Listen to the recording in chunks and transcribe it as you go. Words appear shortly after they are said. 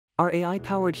Are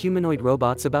AI-powered humanoid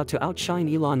robots about to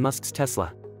outshine Elon Musk's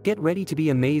Tesla? Get ready to be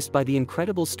amazed by the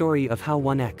incredible story of how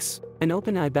 1X, an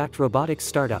OpenAI-backed robotics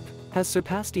startup, has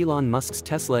surpassed Elon Musk's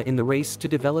Tesla in the race to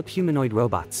develop humanoid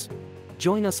robots.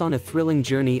 Join us on a thrilling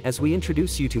journey as we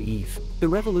introduce you to Eve, the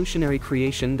revolutionary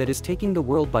creation that is taking the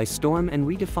world by storm and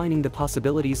redefining the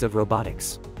possibilities of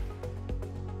robotics.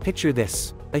 Picture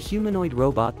this, a humanoid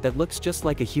robot that looks just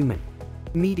like a human.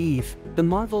 Meet Eve, the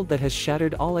marvel that has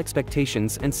shattered all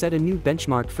expectations and set a new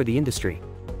benchmark for the industry.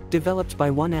 Developed by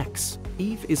 1X,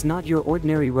 Eve is not your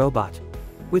ordinary robot.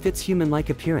 With its human-like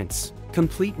appearance,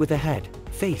 complete with a head,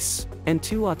 face, and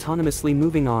two autonomously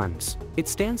moving arms, it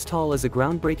stands tall as a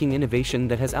groundbreaking innovation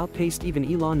that has outpaced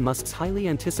even Elon Musk's highly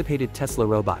anticipated Tesla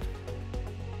robot.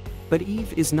 But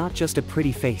Eve is not just a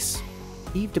pretty face.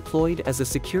 Eve deployed as a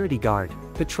security guard,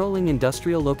 patrolling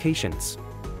industrial locations.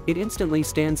 It instantly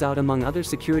stands out among other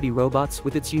security robots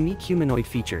with its unique humanoid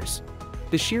features.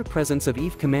 The sheer presence of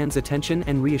Eve commands attention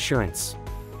and reassurance.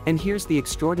 And here's the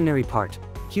extraordinary part.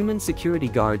 Human security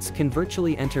guards can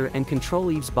virtually enter and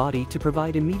control Eve's body to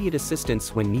provide immediate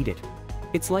assistance when needed.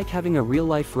 It's like having a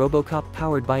real-life Robocop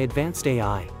powered by advanced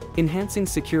AI, enhancing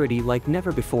security like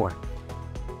never before.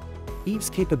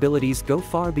 Eve's capabilities go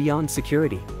far beyond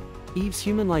security. Eve's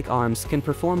human-like arms can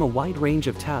perform a wide range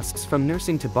of tasks from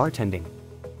nursing to bartending.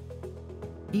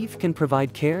 Eve can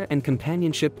provide care and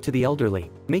companionship to the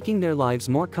elderly, making their lives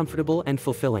more comfortable and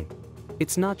fulfilling.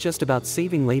 It's not just about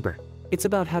saving labor. It's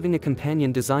about having a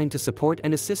companion designed to support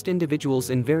and assist individuals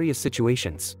in various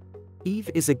situations. Eve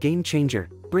is a game changer,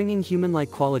 bringing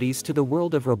human-like qualities to the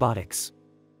world of robotics.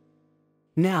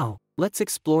 Now, let's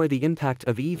explore the impact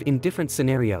of Eve in different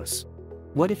scenarios.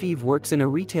 What if Eve works in a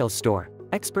retail store,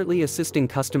 expertly assisting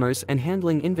customers and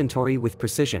handling inventory with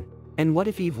precision? And what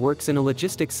if Eve works in a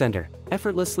logistics center,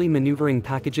 effortlessly maneuvering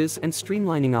packages and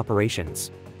streamlining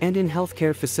operations? And in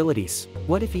healthcare facilities,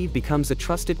 what if Eve becomes a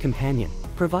trusted companion,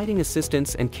 providing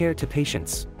assistance and care to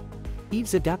patients?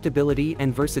 Eve's adaptability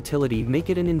and versatility make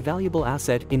it an invaluable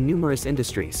asset in numerous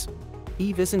industries.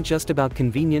 Eve isn't just about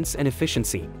convenience and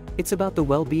efficiency, it's about the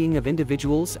well-being of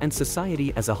individuals and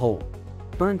society as a whole.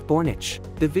 Bernd Bornich,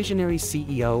 the visionary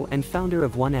CEO and founder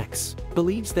of 1X,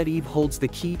 believes that Eve holds the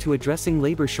key to addressing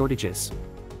labor shortages.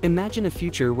 Imagine a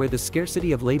future where the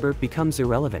scarcity of labor becomes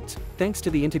irrelevant, thanks to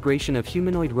the integration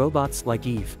of robots like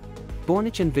Eve.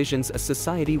 Bornich envisions a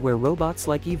society where robots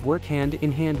like Eve work hand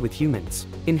in hand with humans,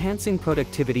 enhancing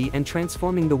productivity and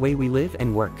transforming the way we live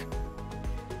and work.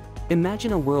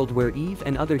 Imagine a world where Eve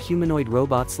and other humanoid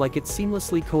robots like it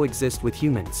seamlessly coexist with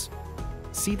humans.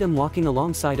 See them walking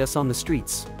alongside us on the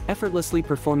streets, effortlessly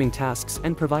performing tasks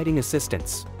and providing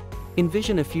assistance.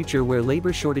 Envision a future where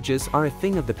labor shortages are a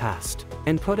thing of the past,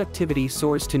 and productivity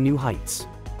soars to new heights.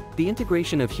 The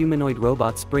integration of humanoid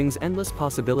robots brings endless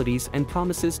possibilities and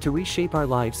promises to reshape our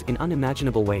lives in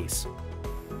unimaginable ways.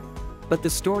 But the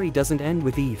story doesn't end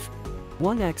with Eve.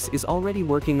 1X is already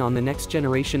working on the next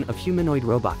generation of humanoid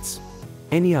robots.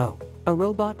 Neo, a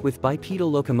robot with bipedal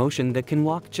locomotion that can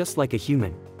walk just like a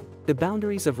human. The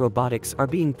boundaries of robotics are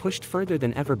being pushed further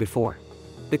than ever before.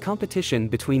 The competition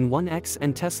between 1X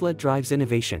and Tesla drives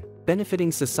innovation,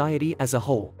 benefiting society as a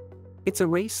whole. It's a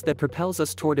race that propels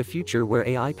us toward a future where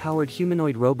AI-powered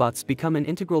humanoid robots become an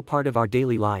integral part of our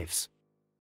daily lives.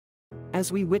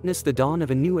 As we witness the dawn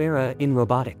of a new era in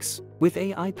robotics, with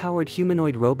AI-powered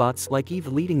humanoid robots like Eve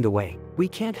leading the way, we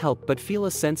can't help but feel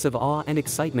a sense of awe and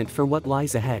excitement for what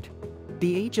lies ahead.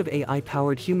 The age of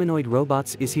AI-powered humanoid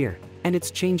robots is here, and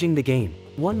it's changing the game,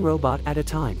 one robot at a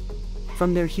time.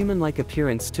 From their human-like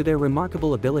appearance to their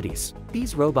remarkable abilities,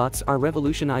 these robots are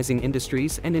revolutionizing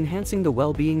industries and enhancing the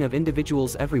well-being of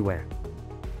individuals everywhere.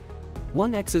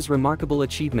 1X's remarkable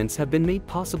achievements have been made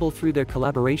possible through their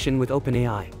collaboration with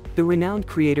OpenAI, the renowned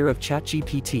creator of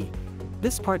ChatGPT.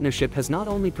 This partnership has not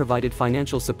only provided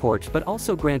financial support but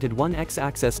also granted 1X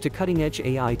access to cutting-edge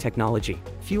AI technology,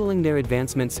 fueling their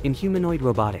advancements in humanoid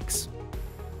robotics.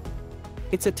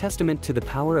 It's a testament to the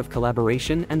power of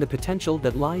collaboration and the potential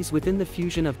that lies within the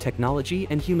fusion of technology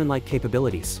and human-like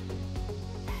capabilities.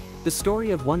 The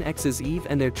story of 1X's Eve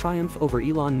and their triumph over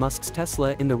Elon Musk's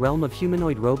Tesla in the realm of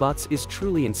humanoid robots is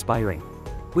truly inspiring.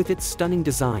 With its stunning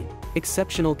design,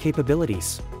 exceptional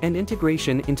capabilities, and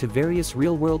integration into various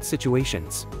real-world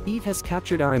situations, Eve has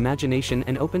captured our imagination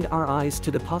and opened our eyes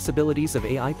to the possibilities of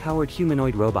AI-powered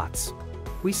humanoid robots.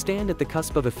 We stand at the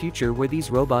cusp of a future where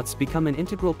these robots become an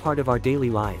integral part of our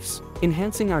daily lives,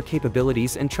 enhancing our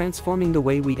capabilities and transforming the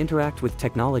way we interact with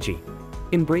technology.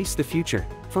 Embrace the future,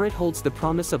 for it holds the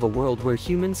promise of a world where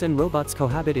humans and robots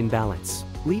cohabit in balance,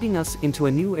 leading us into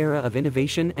a new era of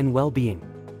innovation and well-being.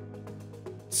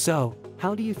 So,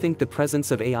 How do you think the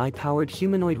presence of AI-powered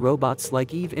humanoid robots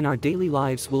like Eve in our daily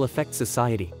lives will affect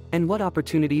society? And what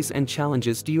opportunities and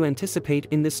challenges do you anticipate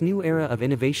in this new era of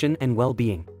innovation and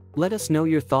well-being? Let us know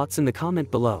your thoughts in the comment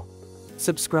below.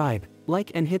 Subscribe, like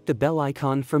and hit the bell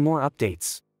icon for more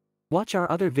updates. Watch our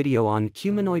other video on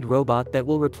humanoid robot that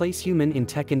will replace human in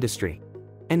tech industry.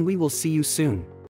 And we will see you soon.